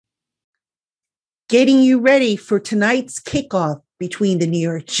getting you ready for tonight's kickoff between the New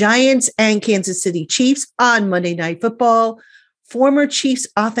York Giants and Kansas City Chiefs on Monday Night Football. Former Chiefs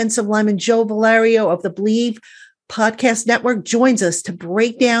offensive lineman Joe Valerio of the Believe Podcast Network joins us to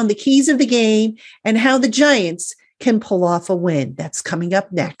break down the keys of the game and how the Giants can pull off a win. That's coming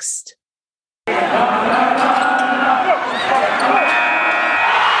up next. You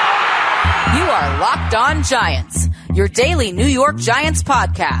are Locked On Giants, your daily New York Giants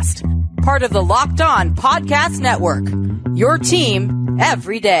podcast. Part of the Locked On Podcast Network, your team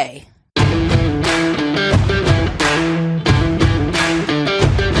every day.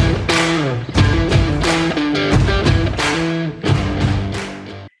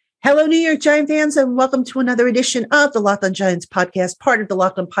 Hello, New York Giant fans, and welcome to another edition of the Locked On Giants podcast, part of the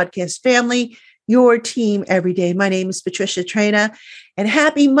Locked On Podcast family, your team every day. My name is Patricia Traina, and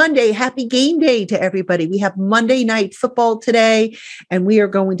happy Monday, happy game day to everybody. We have Monday Night Football today, and we are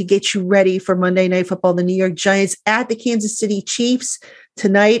going to get you ready for Monday Night Football. The New York Giants at the Kansas City Chiefs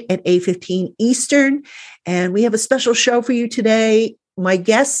tonight at 8:15 Eastern, and we have a special show for you today. My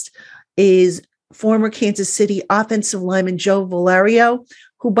guest is former Kansas City offensive lineman Joe Valerio,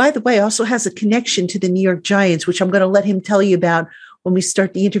 who, by the way, also has a connection to the New York Giants, which I'm going to let him tell you about when we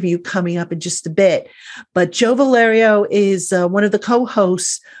start the interview coming up in just a bit. But Joe Valerio is one of the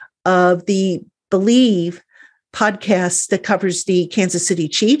co-hosts of the Believe podcast that covers the Kansas City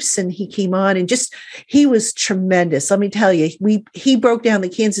Chiefs. And he came on and he was tremendous. Let me tell you, he broke down the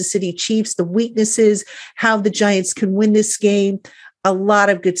Kansas City Chiefs, the weaknesses, how the Giants can win this game. A lot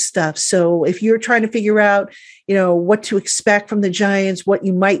of good stuff. So if you're trying to figure out, what to expect from the Giants, what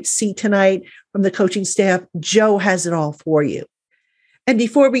you might see tonight from the coaching staff, Joe has it all for you. And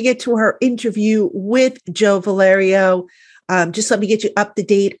before we get to our interview with Joe Valerio, just let me get you up to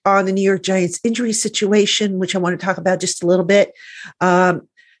date on the New York Giants injury situation, which I want to talk about just a little bit.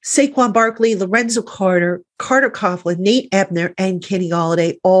 Saquon Barkley, Lorenzo Carter, Carter Coughlin, Nate Ebner, and Kenny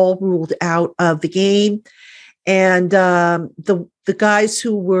Golladay all ruled out of the game. And the guys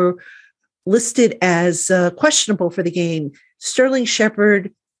who were listed as questionable for the game, Sterling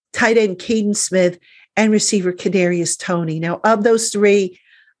Shepard, tight end Caden Smith, and receiver Kadarius Toney. Now, of those three,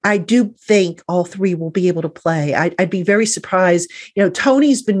 I do think all three will be able to play. I'd be very surprised.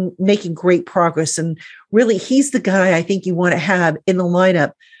 Toney's been making great progress, and really he's the guy I think you want to have in the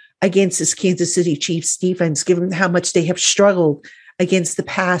lineup against this Kansas City Chiefs defense, given how much they have struggled against the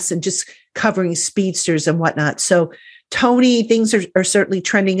pass and just covering speedsters and whatnot. So Toney, things are certainly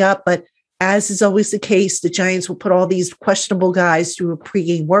trending up, but as is always the case, the Giants will put all these questionable guys through a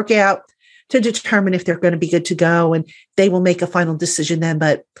pregame workout to determine if they're going to be good to go, and they will make a final decision then.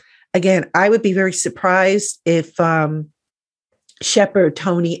 But again, I would be very surprised if Shepard,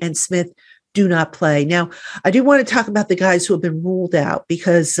 Toney, and Smith do not play. Now, I do want to talk about the guys who have been ruled out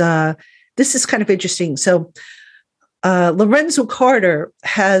because this is kind of interesting. So Lorenzo Carter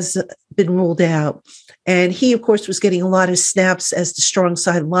has been ruled out, and he, of course, was getting a lot of snaps as the strong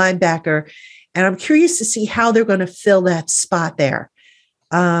side linebacker. And I'm curious to see how they're going to fill that spot there.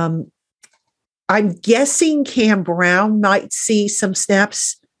 I'm guessing Cam Brown might see some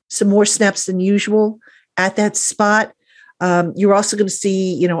more snaps than usual at that spot. You're also going to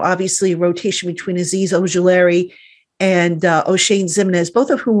see, obviously a rotation between Azeez Ojulari and O'Shane Zimenez, both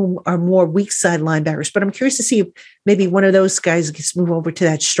of whom are more weak side linebackers. But I'm curious to see if maybe one of those guys gets moved over to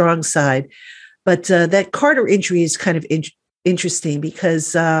that strong side. But that Carter injury is kind of interesting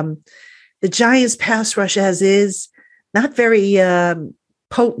because the Giants' pass rush as is not very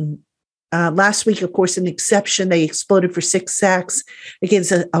potent. Last week, of course, an exception. They exploded for 6 sacks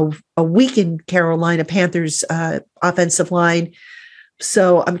against a weakened Carolina Panthers offensive line.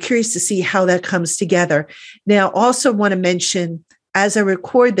 So I'm curious to see how that comes together. Now, also want to mention, as I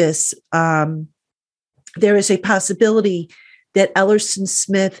record this, there is a possibility that Ellerson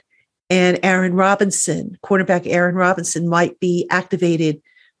Smith and Aaron Robinson, cornerback Aaron Robinson, might be activated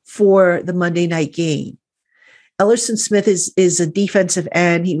for the Monday night game. Ellerson Smith is a defensive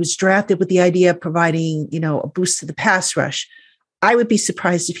end. He was drafted with the idea of providing, a boost to the pass rush. I would be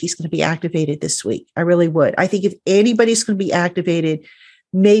surprised if he's going to be activated this week. I really would. I think if anybody's going to be activated,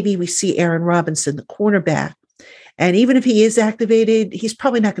 maybe we see Aaron Robinson, the cornerback. And even if he is activated, he's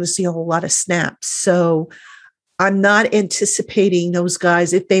probably not going to see a whole lot of snaps. So I'm not anticipating those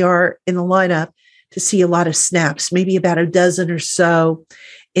guys, if they are in the lineup, to see a lot of snaps, maybe about a dozen or so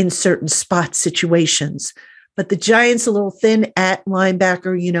in certain spot situations. But the Giants a little thin at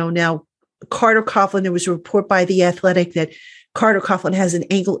linebacker. Now Carter Coughlin, there was a report by The Athletic that Carter Coughlin has an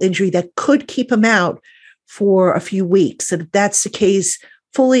ankle injury that could keep him out for a few weeks. And if that's the case,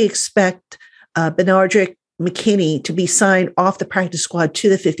 fully expect Benardrick McKinney to be signed off the practice squad to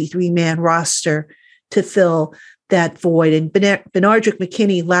the 53-man roster to fill that void. And Benardrick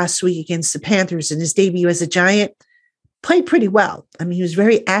McKinney last week against the Panthers in his debut as a Giant played pretty well. I mean, he was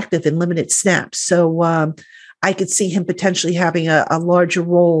very active in limited snaps. So I could see him potentially having a larger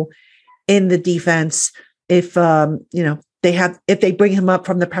role in the defense if they bring him up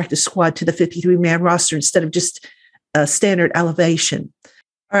from the practice squad to the 53-man roster instead of just a standard elevation.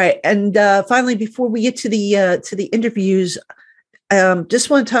 All right, and finally, before we get to the interviews, just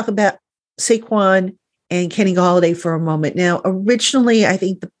want to talk about Saquon and Kenny Golladay for a moment. Now, originally, I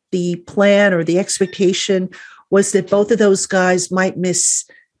think the plan or the expectation was that both of those guys might miss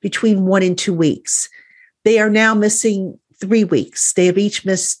between 1 and 2 weeks. They are now missing 3 weeks. They have each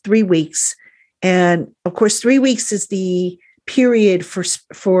missed 3 weeks. And of course, 3 weeks is the period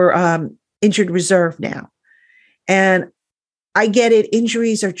for injured reserve now. And I get it.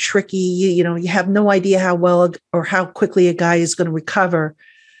 Injuries are tricky. You have no idea how well or how quickly a guy is going to recover.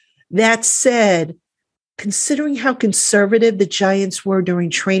 That said, considering how conservative the Giants were during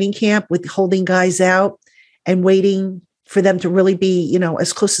training camp with holding guys out and waiting for them to really be,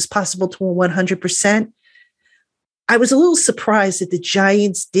 as close as possible to a 100%, I was a little surprised that the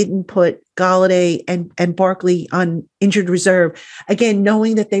Giants didn't put Golladay and Barkley on injured reserve, again,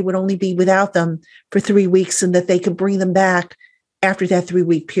 knowing that they would only be without them for 3 weeks and that they could bring them back after that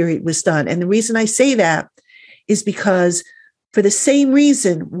 3-week period was done. And the reason I say that is because for the same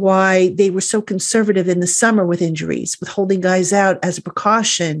reason why they were so conservative in the summer with injuries, with holding guys out as a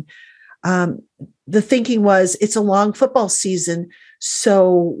precaution, the thinking was it's a long football season,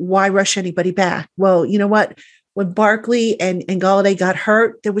 so why rush anybody back? Well, you know what? When Barkley and Golladay got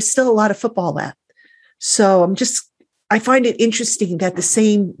hurt, there was still a lot of football left. So I find it interesting that the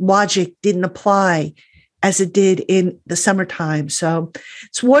same logic didn't apply as it did in the summertime. So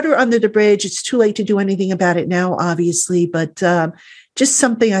it's water under the bridge. It's too late to do anything about it now, obviously, but just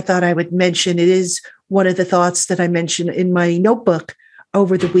something I thought I would mention. It is one of the thoughts that I mentioned in my notebook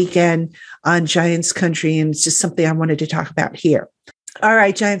over the weekend on Giants Country, and it's just something I wanted to talk about here. All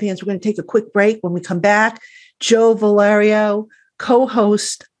right, Giant fans, we're going to take a quick break. When we come back, Joe Valerio,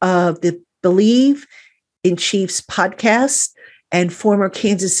 co-host of the Believe in Chiefs podcast and former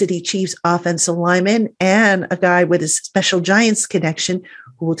Kansas City Chiefs offensive lineman, and a guy with a special Giants connection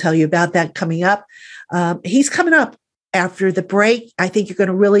who will tell you about that coming up. He's coming up after the break. I think you're going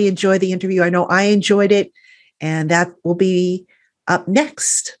to really enjoy the interview. I know I enjoyed it, and that will be up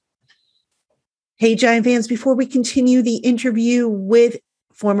next. Hey, Giant fans, before we continue the interview with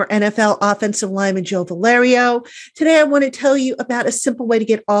former NFL offensive lineman Joe Valerio, today I want to tell you about a simple way to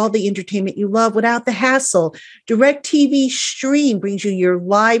get all the entertainment you love without the hassle. DirecTV Stream brings you your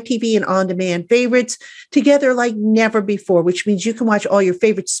live TV and on-demand favorites together like never before, which means you can watch all your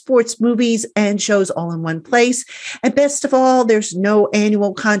favorite sports, movies, and shows all in one place. And best of all, there's no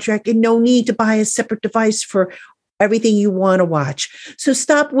annual contract and no need to buy a separate device for everything you want to watch. So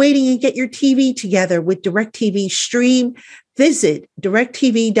stop waiting and get your TV together with DirecTV Stream. Visit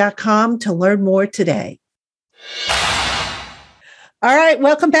directtv.com to learn more today. All right,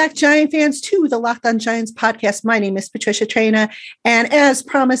 welcome back, Giant fans, to the Locked On Giants podcast. My name is Patricia Traina, and as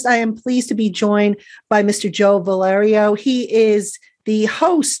promised, I am pleased to be joined by Mr. Joe Valerio. He is the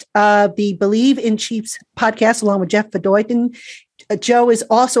host of the Believe in Chiefs podcast, along with Jeff Bedoyton. Joe is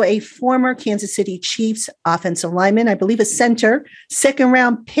also a former Kansas City Chiefs offensive lineman, I believe a center,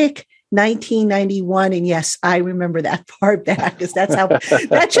 second-round pick, 1991. And yes, I remember that far back because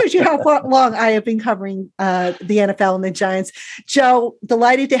that shows you how long I have been covering the NFL and the Giants. Joe,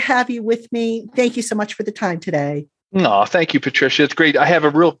 delighted to have you with me. Thank you so much for the time today. No, thank you, Patricia. It's great. I have a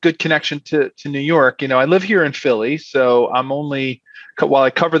real good connection to New York. I live here in Philly, so while I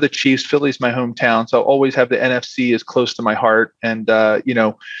cover the Chiefs, Philly's my hometown. So I always have the NFC as close to my heart, and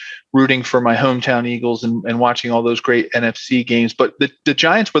rooting for my hometown Eagles and watching all those great NFC games. But the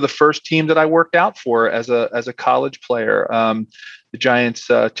Giants were the first team that I worked out for as a college player. The Giants,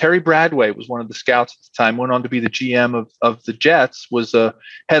 Terry Bradway was one of the scouts at the time, went on to be the GM of the Jets, was a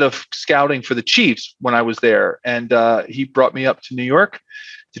head of scouting for the Chiefs when I was there. And he brought me up to New York,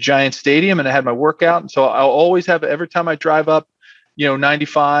 to Giant Stadium, and I had my workout. And so I'll always have, every time I drive up,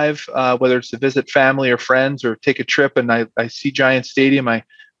 95, whether it's to visit family or friends or take a trip, and I see Giant Stadium,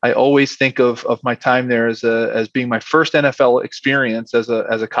 I always think of my time there as being my first NFL experience as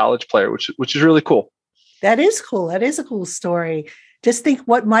a college player, which is really cool. That is cool. That is a cool story. Just think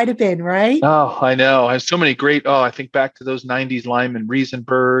what might have been, right? Oh, I know. I have so many great, I think back to those 90s linemen,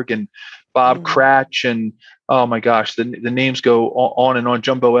 Riesenberg and Bob Cratch, and oh my gosh, the names go on and on.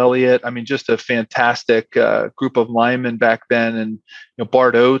 Jumbo Elliott. I mean, just a fantastic group of linemen back then. And,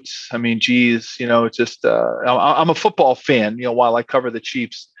 Bart Oates. I mean, geez, it's just, I'm a football fan, while I cover the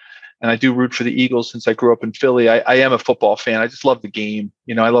Chiefs and I do root for the Eagles since I grew up in Philly. I am a football fan. I just love the game.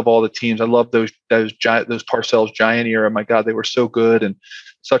 I love all the teams. I love those Parcells Giant era. My God, they were so good and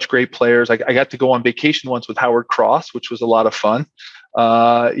such great players. I got to go on vacation once with Howard Cross, which was a lot of fun.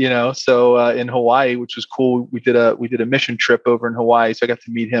 In Hawaii, which was cool. We did a mission trip over in Hawaii, so I got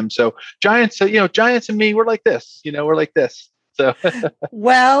to meet him. So Giants, Giants and me, we're like this. We're like this. So,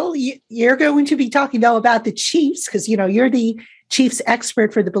 well, you're going to be talking though about the Chiefs because you're the Chiefs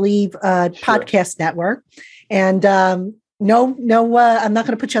expert for the Believe podcast network, and I'm not going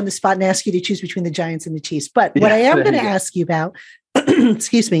to put you on the spot and ask you to choose between the Giants and the Chiefs. But what I am going to ask you about,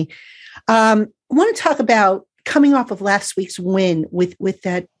 excuse me, I want to talk about coming off of last week's win with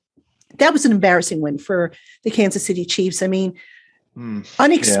that. That was an embarrassing win for the Kansas City Chiefs. I mean,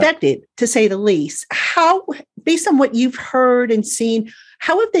 unexpected to say the least. How, based on what you've heard and seen,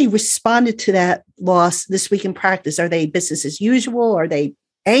 how have they responded to that loss this week in practice? Are they business as usual? Are they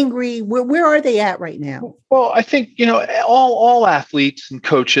angry? Where are they at right now? Well, I think, all athletes and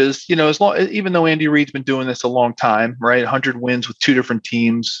coaches, even though Andy Reid's been doing this a long time, right? 100 wins with 2 different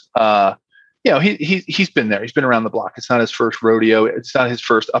teams. He's been there. He's been around the block. It's not his first rodeo. It's not his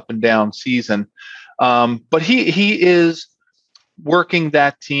first up and down season. But he is working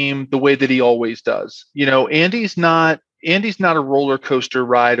that team the way that he always does. Andy's not a roller coaster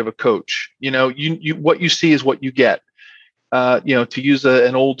ride of a coach. You what you see is what you get. To use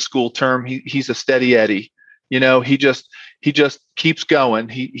an old school term, he's a steady Eddie. He just keeps going.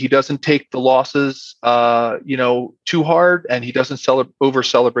 He doesn't take the losses too hard, and he doesn't over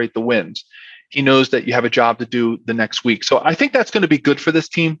celebrate the wins. He knows that you have a job to do the next week. So I think that's going to be good for this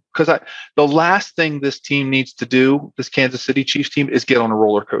team because the last thing this team needs to do, this Kansas City Chiefs team, is get on a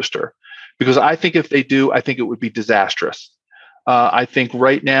roller coaster. Because I think if they do, I think it would be disastrous. I think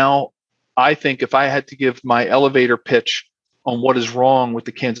right now, if I had to give my elevator pitch on what is wrong with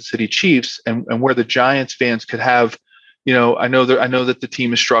the Kansas City Chiefs and where the Giants fans could have, I know that the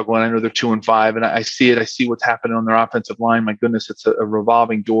team is struggling. I know they're 2-5, and I see it. I see what's happening on their offensive line. My goodness, it's a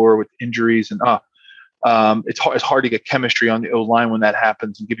revolving door with injuries, and it's hard to get chemistry on the O-line when that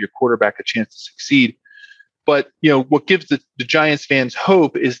happens and give your quarterback a chance to succeed. But what gives the Giants fans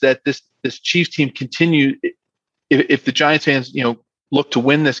hope is that this Chiefs team continue. If the Giants fans look to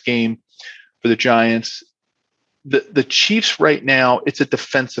win this game for the Giants, the Chiefs right now, it's a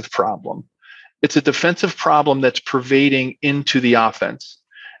defensive problem. It's a defensive problem that's pervading into the offense,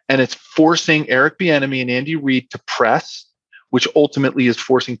 and it's forcing Eric Bieniemy and Andy Reid to press, which ultimately is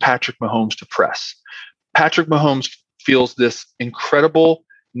forcing Patrick Mahomes to press. Patrick Mahomes feels this incredible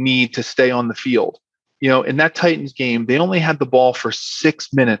need to stay on the field. In that Titans game, they only had the ball for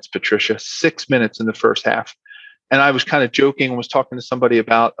 6 minutes, Patricia, 6 minutes in the first half. And I was kind of joking and was talking to somebody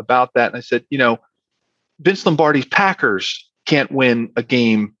about that. And I said, Vince Lombardi's Packers can't win a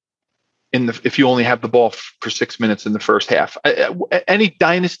game if you only have the ball for 6 minutes in the first half. Any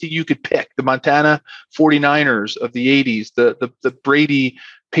dynasty you could pick, the Montana 49ers of the 80s, the Brady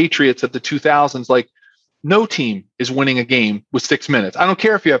Patriots of the 2000s, like no team is winning a game with 6 minutes. I don't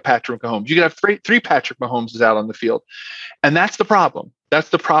care if you have Patrick Mahomes. You could have three Patrick Mahomes out on the field. And that's the problem. That's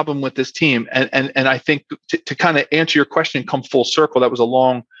the problem with this team. And I think to kind of answer your question, come full circle, that was a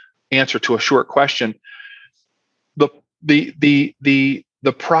long answer to a short question.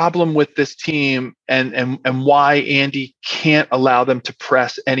 The problem with this team and why Andy can't allow them to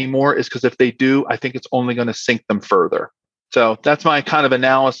press anymore is because if they do, I think it's only going to sink them further. So that's my kind of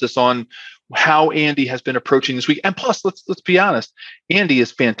analysis on how Andy has been approaching this week. And plus, let's be honest, Andy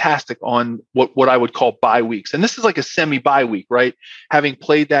is fantastic on what I would call bye weeks. And this is like a semi-bye week, right? Having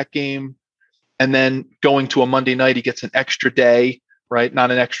played that game and then going to a Monday night, he gets an extra day, right? Not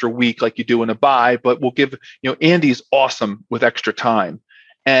an extra week like you do in a bye, but we'll give, Andy's awesome with extra time.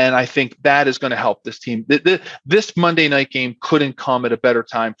 And I think that is going to help this team. This Monday night game couldn't come at a better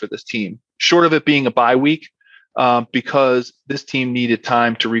time for this team, short of it being a bye week, because this team needed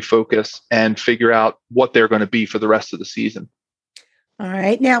time to refocus and figure out what they're going to be for the rest of the season. All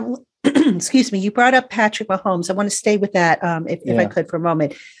right. Now, excuse me, you brought up Patrick Mahomes. I want to stay with that if I could for a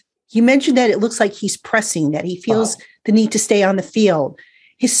moment. You mentioned that it looks like he's pressing, that he feels the need to stay on the field.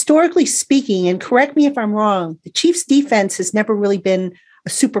 Historically speaking, and correct me if I'm wrong, the Chiefs defense has never really been a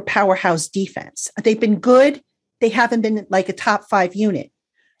super powerhouse defense. They've been good. They haven't been like a top 5 unit.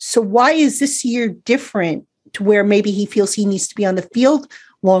 So why is this year different to where maybe he feels he needs to be on the field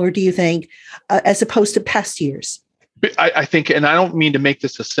longer, do you think, as opposed to past years? I think, and I don't mean to make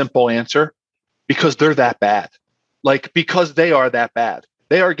this a simple answer, because they're that bad. Because they are that bad.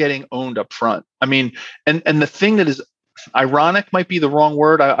 They are getting owned up front. I mean, and the thing that is ironic might be the wrong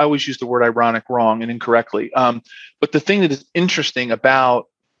word. I always use the word ironic wrong and incorrectly. But the thing that is interesting about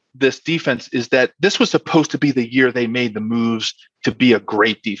this defense is that this was supposed to be the year they made the moves to be a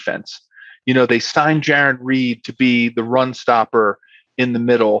great defense. They signed Jaron Reed to be the run stopper in the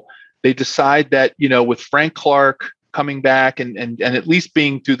middle. They decide that, with Frank Clark coming back and at least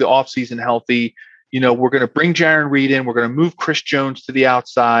being through the offseason healthy, we're going to bring Jaron Reed in. We're going to move Chris Jones to the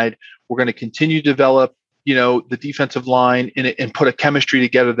outside. We're going to continue to develop, the defensive line and put a chemistry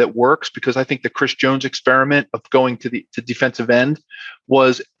together that works, because I think the Chris Jones experiment of going to defensive end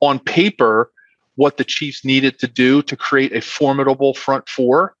was on paper what the Chiefs needed to do to create a formidable front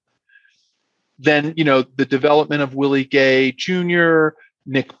four. Then, the development of Willie Gay Jr.,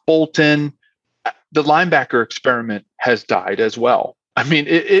 Nick Bolton, the linebacker experiment has died as well. I mean,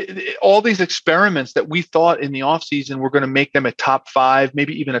 all these experiments that we thought in the offseason were going to make them a top 5,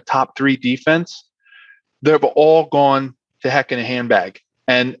 maybe even a top 3 defense, they've all gone to heck in a handbag,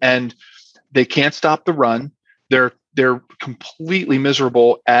 and they can't stop the run. They're completely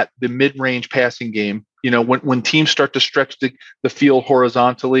miserable at the mid-range passing game. When teams start to stretch the field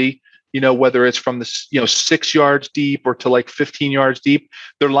horizontally, whether it's from the 6 yards deep or to like 15 yards deep,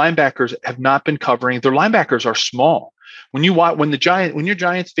 their linebackers have not been covering. Their linebackers are small. When your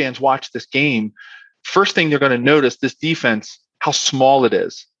Giants fans watch this game, first thing they're going to notice this defense, how small it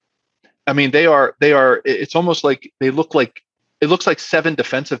is. I mean, they are. It's almost like it looks like 7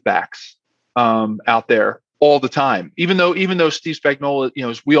 defensive backs out there all the time. Even though Steve Spagnuolo,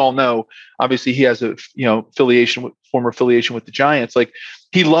 as we all know, obviously he has a former affiliation with the Giants. Like,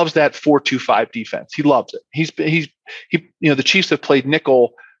 he loves that 4-2-5 defense. He loves it. He the Chiefs have played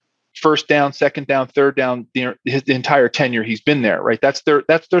nickel, first down, second down, third down, the entire tenure he's been there, right? That's their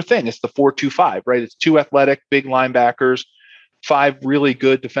thing. It's the 4-2-5, right? It's 2 athletic big linebackers, 5 really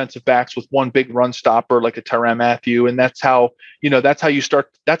good defensive backs with 1 big run stopper like a Tyrann Mathieu, and that's how you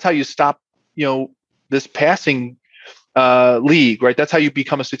stop this passing league, right? That's how you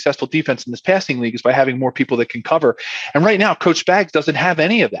become a successful defense in this passing league, is by having more people that can cover. And right now, Coach Spags doesn't have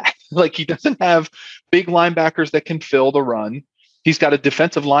any of that. Like, he doesn't have big linebackers that can fill the run. He's got a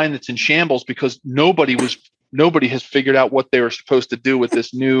defensive line that's in shambles because nobody has figured out what they were supposed to do with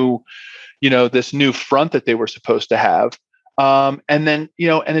this new front that they were supposed to have. And then,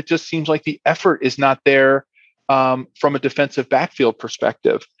 and it just seems like the effort is not there from a defensive backfield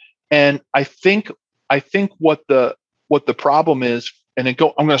perspective. And I think what the problem is, and I'm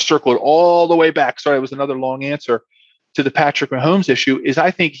going to circle it all the way back. Sorry, it was another long answer to the Patrick Mahomes issue, is I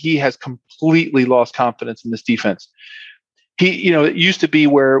think he has completely lost confidence in this defense. It used to be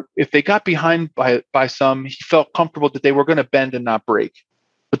where if they got behind by some, he felt comfortable that they were going to bend and not break.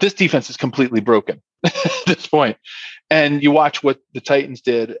 But this defense is completely broken at this point. And you watch what the Titans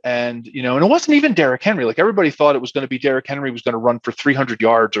did, and and it wasn't even Derrick Henry. Like, everybody thought it was going to be Derrick Henry was going to run for 300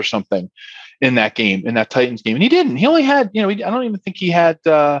 yards or something in that game, in that Titans game. And he didn't. He only had, I don't even think he had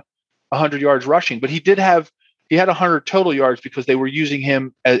 100 yards rushing, but he had 100 total yards because they were using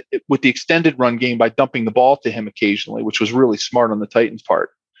him with the extended run game by dumping the ball to him occasionally, which was really smart on the Titans' part.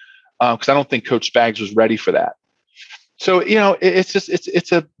 Because I don't think Coach Spags was ready for that. So, it's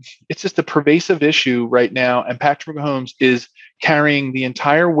just a pervasive issue right now. And Patrick Mahomes is carrying the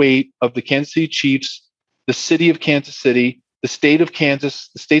entire weight of the Kansas City Chiefs, the city of Kansas City, the state of Kansas,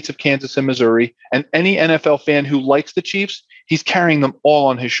 the states of Kansas and Missouri, and any NFL fan who likes the Chiefs, he's carrying them all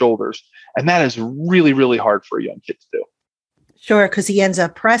on his shoulders. And that is really, really hard for a young kid to do. Sure, because he ends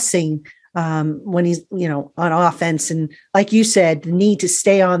up pressing when he's, on offense. And like you said, the need to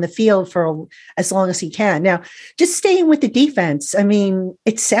stay on the field for as long as he can. Now, just staying with the defense, I mean,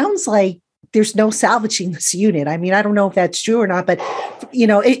 it sounds like there's no salvaging this unit. I mean, I don't know if that's true or not, but,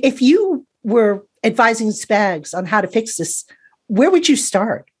 if you were advising Spags on how to fix this, where would you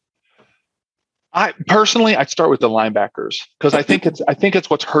start? I'd start with the linebackers, because I think it's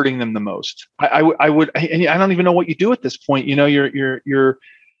what's hurting them the most. I don't even know what you do at this point. You're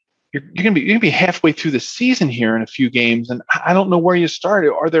going to be halfway through the season here in a few games, and I don't know where you start.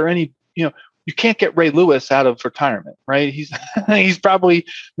 Are there any, you can't get Ray Lewis out of retirement, right? He's probably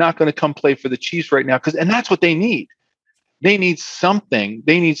not going to come play for the Chiefs right now, and that's what they need. They need something.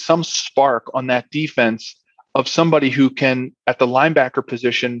 They need some spark on that defense of somebody who can, at the linebacker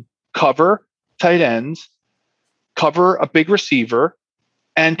position, cover tight ends, cover a big receiver,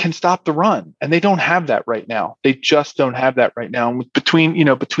 and can stop the run. And they don't have that right now. They just don't have that right now. And between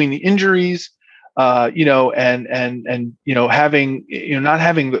the injuries, and having, not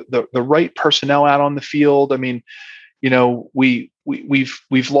having the right personnel out on the field. I mean,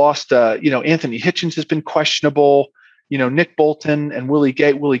 we've lost, Anthony Hitchens has been questionable. Nick Bolton and Willie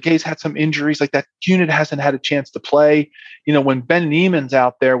Gay. Willie Gay's had some injuries. Like, that unit hasn't had a chance to play. When Ben Neiman's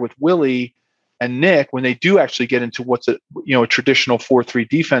out there with Willie, and Nick, when they do actually get into what's a traditional 4-3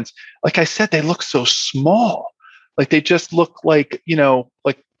 defense, like I said, they look so small. Like they just look like,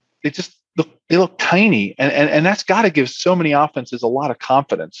 like they look tiny. And that's got to give so many offenses a lot of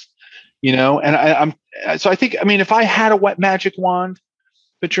confidence, and I think, if I had a wet magic wand,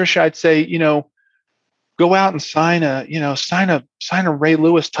 Patricia, I'd say, go out and sign a Ray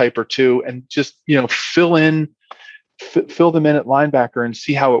Lewis type or two and just, fill them in at linebacker and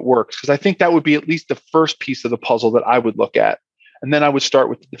see how it works. Because I think that would be at least the first piece of the puzzle that I would look at. And then I would start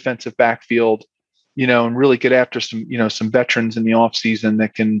with the defensive backfield, and really get after some veterans in the offseason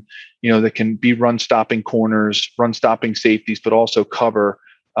that can be run stopping corners, run stopping safeties, but also cover.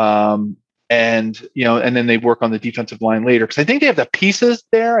 And then they work on the defensive line later. Because I think they have the pieces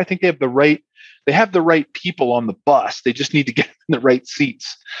there. I think they have the right people on the bus. They just need to get in the right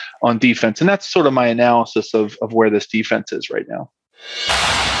seats on defense. And that's sort of my analysis of where this defense is right now.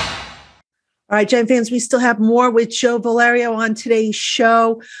 All right, Giant fans, we still have more with Joe Valerio on today's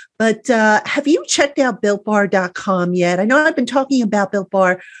show. But have you checked out BuiltBar.com yet? I know I've been talking about Built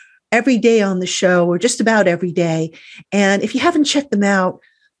Bar every day on the show, or just about every day. And if you haven't checked them out,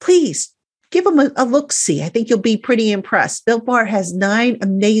 please give them a look-see. I think you'll be pretty impressed. Built Bar has 9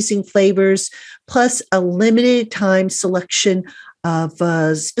 amazing flavors, plus a limited time selection of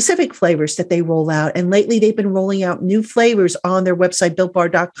specific flavors that they roll out. And lately, they've been rolling out new flavors on their website,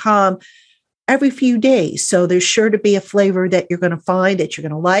 BuiltBar.com, every few days. So there's sure to be a flavor that you're going to find that you're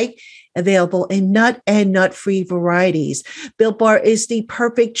going to like, available in nut and nut-free varieties. Built Bar is the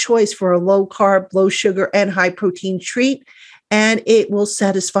perfect choice for a low-carb, low-sugar, and high-protein treat. And it will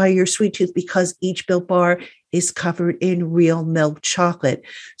satisfy your sweet tooth because each Built Bar is covered in real milk chocolate.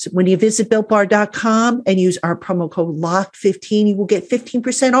 So when you visit BuiltBar.com and use our promo code LOCKED15, you will get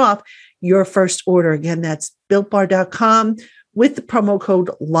 15% off your first order. Again, that's BuiltBar.com with the promo code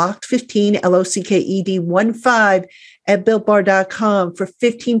LOCKED15, LOCKED15 at BuiltBar.com for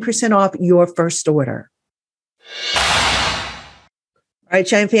 15% off your first order. All right,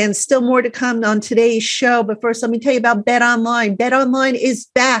 Giant fans, still more to come on today's show. But first, let me tell you about BetOnline. BetOnline is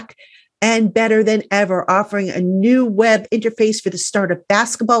back and better than ever, offering a new web interface for the start of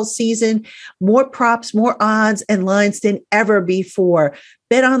basketball season, more props, more odds, and lines than ever before.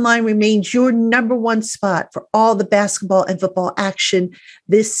 BetOnline remains your number one spot for all the basketball and football action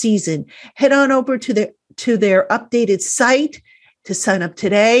this season. Head on over to their updated site to sign up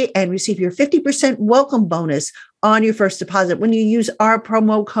today and receive your 50% welcome bonus on your first deposit when you use our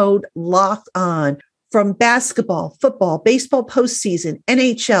promo code LOCKED ON. From basketball, football, baseball postseason,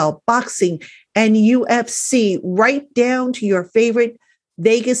 NHL, boxing, and UFC, right down to your favorite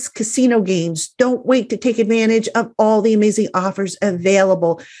Vegas casino games. Don't wait to take advantage of all the amazing offers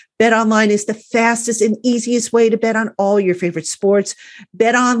available. BetOnline is the fastest and easiest way to bet on all your favorite sports.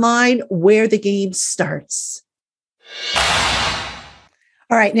 BetOnline, where the game starts.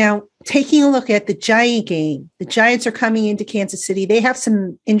 All right, now taking a look at the Giant game. The Giants are coming into Kansas City. They have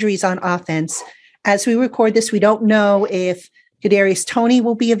some injuries on offense. As we record this, we don't know if Kadarius Toney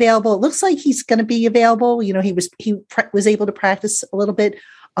will be available. It looks like he's going to be available. You know, he was able to practice a little bit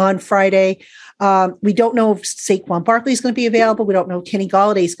on Friday. We don't know if Saquon Barkley is going to be available. We don't know if Kenny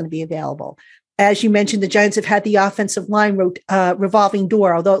Golladay is going to be available. As you mentioned, the Giants have had the offensive line revolving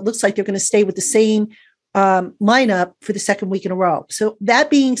door, although it looks like they're going to stay with the same lineup for the second week in a row. So that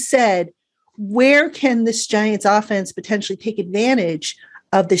being said, where can this Giants offense potentially take advantage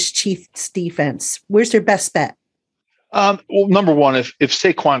of this Chiefs defense? Where's their best bet? Well, number one, if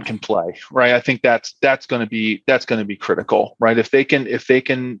Saquon can play, right, I think that's going to be critical, right? If they can,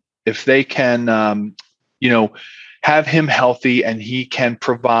 have him healthy and he can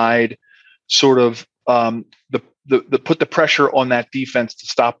provide sort of the put the pressure on that defense to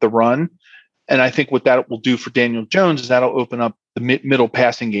stop the run. And I think what that will do for Daniel Jones is that'll open up the middle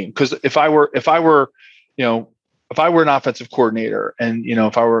passing game. Because if I were an offensive coordinator and,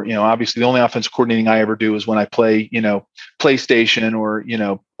 if I were, obviously the only offensive coordinating I ever do is when I play, PlayStation or,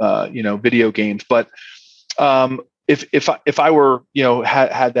 video games. But if I were,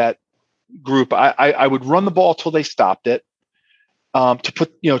 had that group, I would run the ball till they stopped it,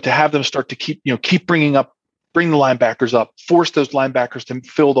 to have them start to keep bring the linebackers up, force those linebackers to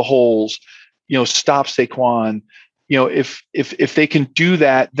fill the holes, stop Saquon. If they can do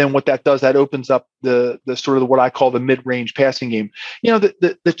that, then what that does, that opens up the sort of what I call the mid-range passing game.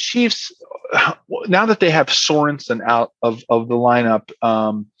 The Chiefs, now that they have Sorensen out of the lineup,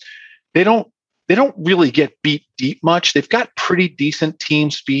 they don't really get beat deep much. They've got pretty decent team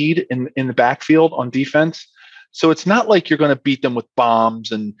speed in the backfield on defense. So it's not like you're going to beat them with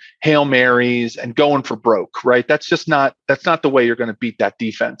bombs and Hail Marys and going for broke, right? That's not the way you're going to beat that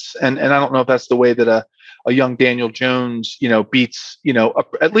defense. And I don't know if that's the way that a young Daniel Jones, beats,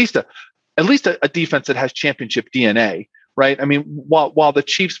 at least a defense that has championship DNA, right? I mean, while the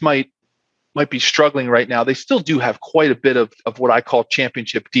Chiefs might be struggling right now, they still do have quite a bit of what I call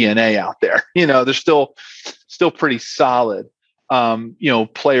championship DNA out there. They're still pretty solid,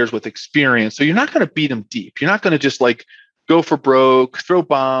 players with experience. So you're not going to beat them deep. You're not going to just like go for broke, throw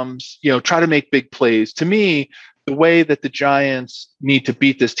bombs, try to make big plays. To me, the way that the Giants need to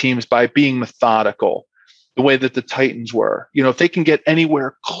beat this team is by being methodical, the way that the Titans were. If they can get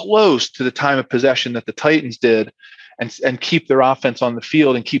anywhere close to the time of possession that the Titans did, and keep their offense on the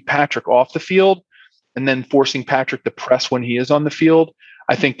field and keep Patrick off the field, and then forcing Patrick to press when he is on the field,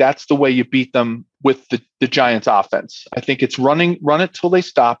 I think that's the way you beat them with the Giants offense. I think it's run it till they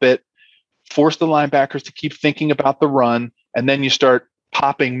stop it, force the linebackers to keep thinking about the run, and then you start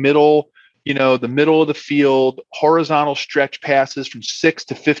popping the middle of the field, horizontal stretch passes from 6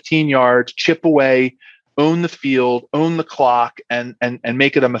 to 15 yards, chip away, own the field, own the clock, and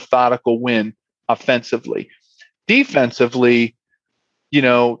make it a methodical win offensively. Defensively,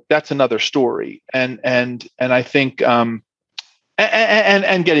 that's another story. And I think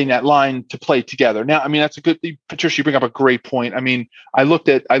and getting that line to play together. Now, I mean, that's a good, Patricia, you bring up a great point. I mean, I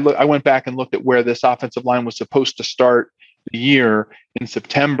went back and looked at where this offensive line was supposed to start the year in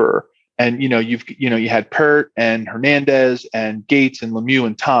September. And, you had Pert and Hernandez and Gates and Lemieux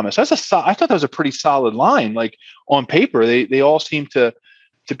and Thomas. I thought that was a pretty solid line. Like on paper, they all seem to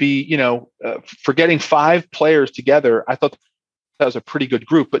be, for getting 5 players together, I thought that was a pretty good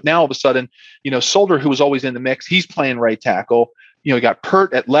group. But now all of a sudden, Solder, who was always in the mix, he's playing right tackle. You got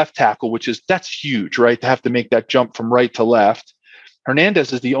Pert at left tackle, that's huge, right? To have to make that jump from right to left.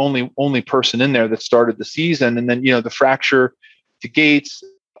 Hernandez is the only person in there that started the season. And then, the fracture to Gates,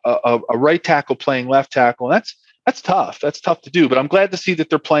 a right tackle playing left tackle. And that's tough. That's tough to do. But I'm glad to see that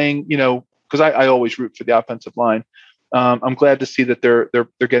they're playing, because I always root for the offensive line. I'm glad to see that they're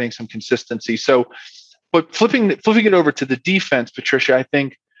getting some consistency. So, but flipping it over to the defense, Patricia, I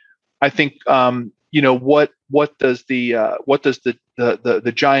think what does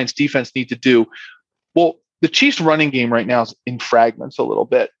the Giants defense need to do? Well, the Chiefs running game right now is in fragments a little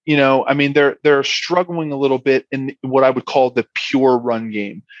bit. I mean, they're struggling a little bit in what I would call the pure run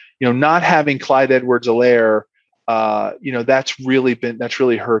game. Not having Clyde Edwards-Helaire, that's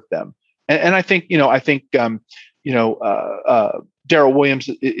really hurt them. And I think Darrell Williams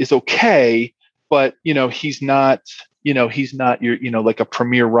is okay, but he's not your like a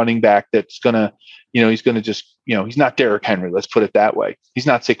premier running back that's gonna he's gonna just he's not Derrick Henry, let's put it that way. He's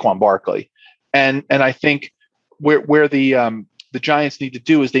not Saquon Barkley, and I think where the Giants need to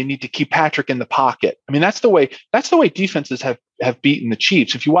do is they need to keep Patrick in the pocket. I mean, that's the way defenses have beaten the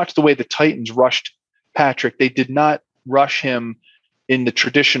Chiefs. If you watch the way the Titans rushed Patrick, they did not rush him in the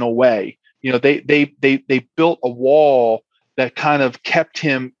traditional way. They built a wall that kind of kept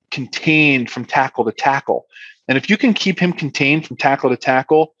him contained from tackle to tackle. And if you can keep him contained from tackle to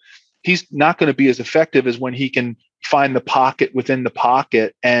tackle, he's not going to be as effective as when he can find the pocket within the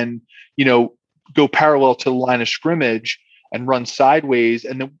pocket and, go parallel to the line of scrimmage and run sideways.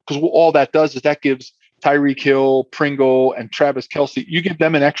 And then, because all that does is that gives Tyreek Hill, Pringle, and Travis Kelce, you give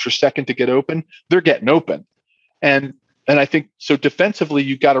them an extra second to get open, they're getting open. And I think so defensively,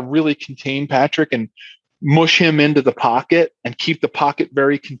 you've got to really contain Patrick and mush him into the pocket and keep the pocket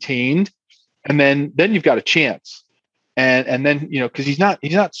very contained. And then you've got a chance. And then, cause he's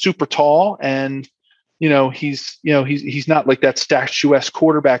not super tall and, he's not like that statuesque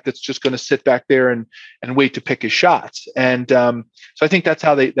quarterback that's just going to sit back there and wait to pick his shots. And so I think that's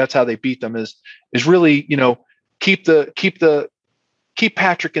how they beat them is really, keep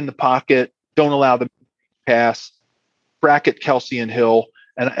Patrick in the pocket. Don't allow them to pass, bracket Kelce and Hill.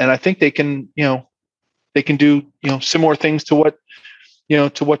 And I think they can do, similar things to what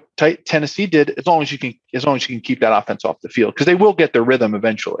Tennessee did, as long as you can keep that offense off the field, because they will get their rhythm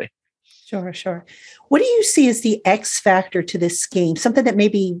eventually. Sure. What do you see as the X factor to this game? Something that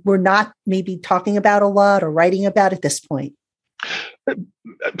maybe we're not talking about a lot or writing about at this point?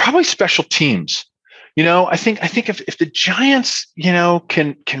 Probably special teams. I think if the Giants,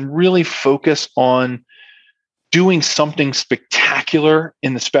 can really focus on doing something spectacular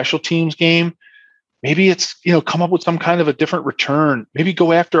in the special teams game, maybe it's, come up with some kind of a different return, maybe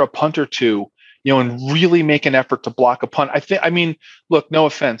go after a punt or two, and really make an effort to block a punt. Look, no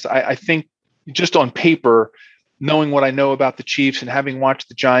offense. I think just on paper, knowing what I know about the Chiefs and having watched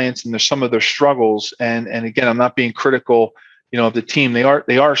the Giants and there's some of their struggles, and again, I'm not being critical, of the team. They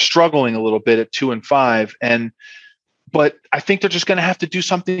are struggling a little bit at 2-5, but I think they're just going to have to do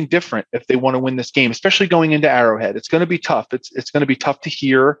something different if they want to win this game, especially going into Arrowhead. It's going to be tough. It's going to be tough to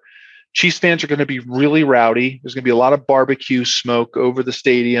hear. Chiefs fans are going to be really rowdy. There's going to be a lot of barbecue smoke over the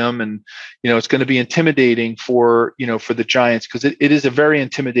stadium, and it's going to be intimidating for the Giants, because it is a very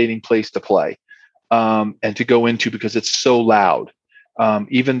intimidating place to play and to go into, because it's so loud.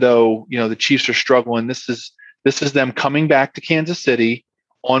 Even though the Chiefs are struggling, this is them coming back to Kansas City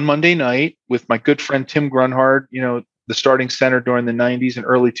on Monday night with my good friend Tim Grunhard, the starting center during the 90s and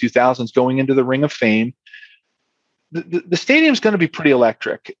early 2000s, going into the Ring of Fame. The stadium's going to be pretty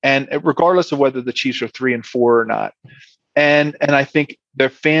electric, and regardless of whether the Chiefs are 3-4 or not. And I think their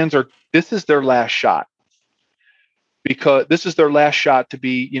fans this is their last shot, because this is their last shot to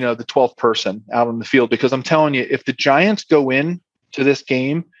be, the 12th person out on the field. Because I'm telling you, if the Giants go in to this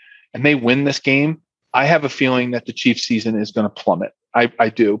game and they win this game, I have a feeling that the Chiefs season is going to plummet. I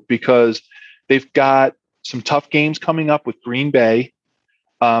do, because they've got some tough games coming up with Green Bay.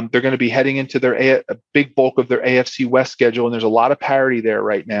 They're going to be heading into a big bulk of their AFC West schedule, and there's a lot of parity there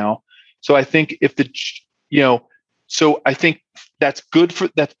right now. So I think I think that's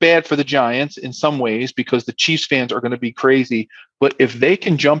bad for the Giants in some ways, because the Chiefs fans are going to be crazy. But if they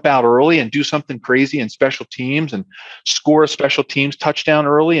can jump out early and do something crazy in special teams and score a special teams touchdown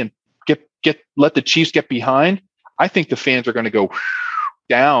early and let the Chiefs get behind, I think the fans are going to go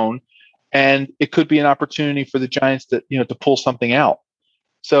down, and it could be an opportunity for the Giants to pull something out.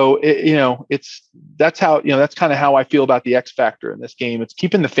 So that's kind of how I feel about the X factor in this game. It's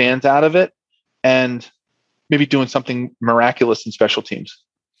keeping the fans out of it and maybe doing something miraculous in special teams.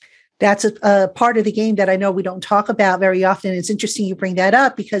 That's a part of the game that I know we don't talk about very often. It's interesting you bring that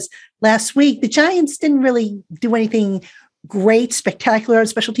up, because last week the Giants didn't really do anything great, spectacular on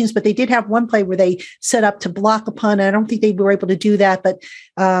special teams, but they did have one play where they set up to block a punt. I don't think they were able to do that. But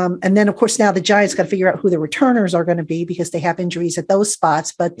and then, of course, now the Giants got to figure out who the returners are going to be, because they have injuries at those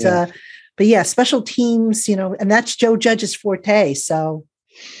spots. But yeah, special teams, and that's Joe Judge's forte. So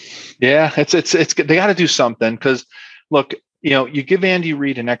yeah, it's they got to do something, because look, you give Andy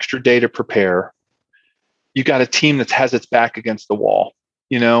Reid an extra day to prepare. You got a team that has its back against the wall.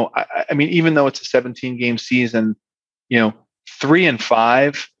 I mean, even though it's a 17-game season,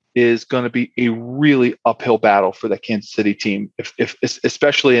 3-5 is going to be a really uphill battle for that Kansas City team. If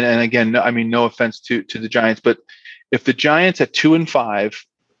especially, and again, I mean, no offense to the Giants, but if the Giants at 2-5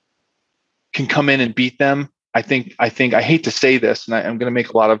 can come in and beat them, I think I hate to say this, and I'm going to make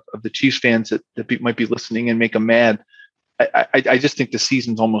a lot of the Chiefs fans that might be listening and make them mad. I just think the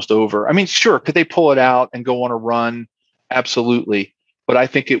season's almost over. I mean, sure, could they pull it out and go on a run? Absolutely. But I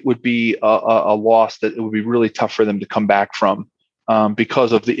think it would be a loss that it would be really tough for them to come back from,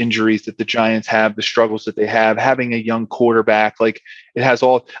 because of the injuries that the Giants have, the struggles that they have, having a young quarterback. Like, it has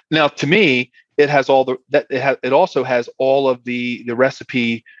all. Now, to me, it has all it also has all of the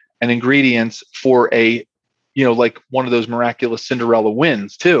recipe and ingredients for a, like one of those miraculous Cinderella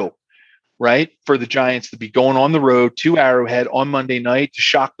wins too, right? For the Giants to be going on the road to Arrowhead on Monday night to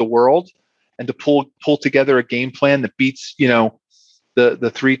shock the world and to pull together a game plan that beats,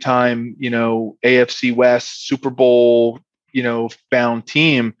 the 3-time, AFC West Super Bowl, bound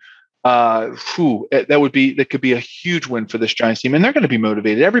team. That could be a huge win for this Giants team, and they're going to be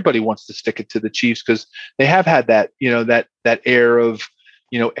motivated. Everybody wants to stick it to the Chiefs, because they have had that, that air of,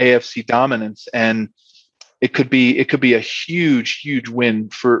 AFC dominance, and it could be a huge win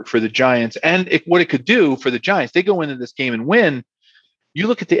for the Giants. And what it could do for the Giants, they go into this game and win. You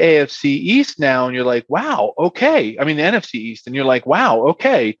look at the AFC East now and you're like, wow, okay. I mean, the NFC East, and you're like, wow,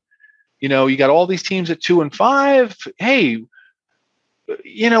 okay. You got all these teams at 2-5. Hey,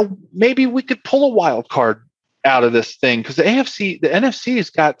 maybe we could pull a wild card out of this thing, because the NFC has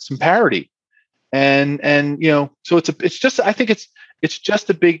got some parity. And so I think it's just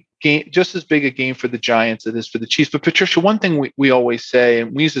a big game, just as big a game for the Giants as it is for the Chiefs. But Patricia, one thing we always say,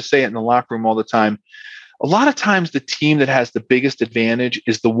 and we used to say it in the locker room all the time, a lot of times the team that has the biggest advantage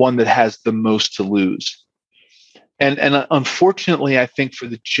is the one that has the most to lose. And unfortunately, I think for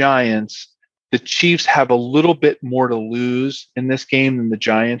the Giants, the Chiefs have a little bit more to lose in this game than the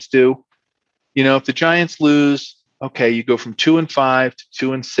Giants do. If the Giants lose, okay, you go from 2-5 to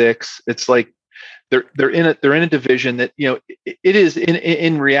 2-6. It's like they're in a division that, it is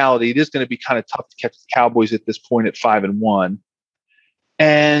in reality, it is going to be kind of tough to catch the Cowboys at this point at 5-1.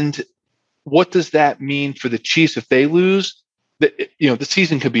 And what does that mean for the Chiefs if they lose? The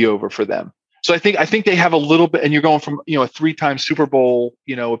season could be over for them. So I think they have a little bit, and you're going from, a 3-time Super Bowl,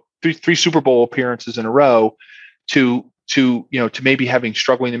 three Super Bowl appearances in a row to to maybe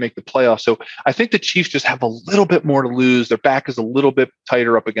struggling to make the playoffs. So I think the Chiefs just have a little bit more to lose. Their back is a little bit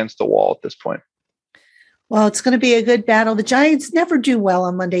tighter up against the wall at this point. Well, it's going to be a good battle. The Giants never do well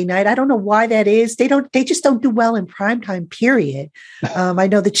on Monday night. I don't know why that is. They just don't do well in primetime, period. I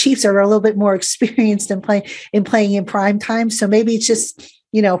know the Chiefs are a little bit more experienced in playing in primetime. So maybe it's just,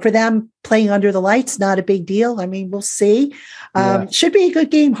 for them playing under the lights, not a big deal. I mean, we'll see. Should be a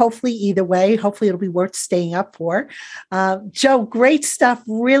good game, hopefully, either way. Hopefully it'll be worth staying up for. Joe, great stuff.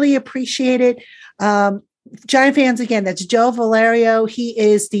 Really appreciate it. Giant fans, again, that's Joe Valerio. He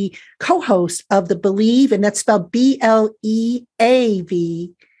is the co-host of the Believe, and that's spelled BLEAV,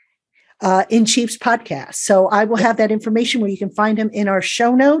 in Chiefs podcast. So I will have that information where you can find him in our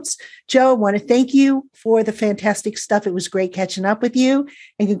show notes. Joe, I want to thank you for the fantastic stuff. It was great catching up with you,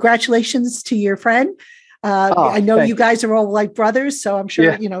 and congratulations to your friend. I know you guys are all like brothers, so I'm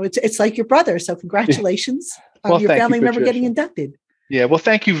sure, it's like your brother. So congratulations on your family member getting inducted. Yeah, well,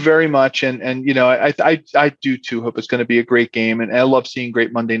 thank you very much, and I do too. Hope it's going to be a great game, and I love seeing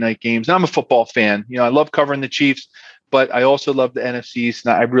great Monday night games. And I'm a football fan. I love covering the Chiefs, but I also love the NFC.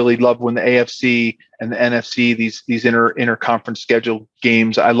 And I really love when the AFC and the NFC these interconference scheduled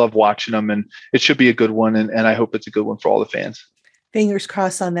games. I love watching them, and it should be a good one. And I hope it's a good one for all the fans. Fingers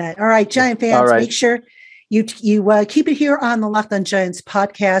crossed on that. All right, Giant fans, make sure you keep it here on the Locked On Giants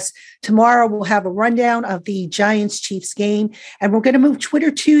podcast. Tomorrow we'll have a rundown of the Giants Chiefs game, and we're going to move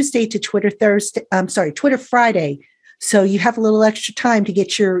Twitter Tuesday to Twitter Friday. So you have a little extra time to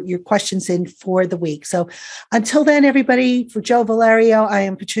get your questions in for the week. So until then, everybody, for Joe Valerio, I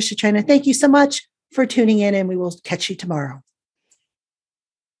am Patricia Traina. Thank you so much for tuning in, and we will catch you tomorrow.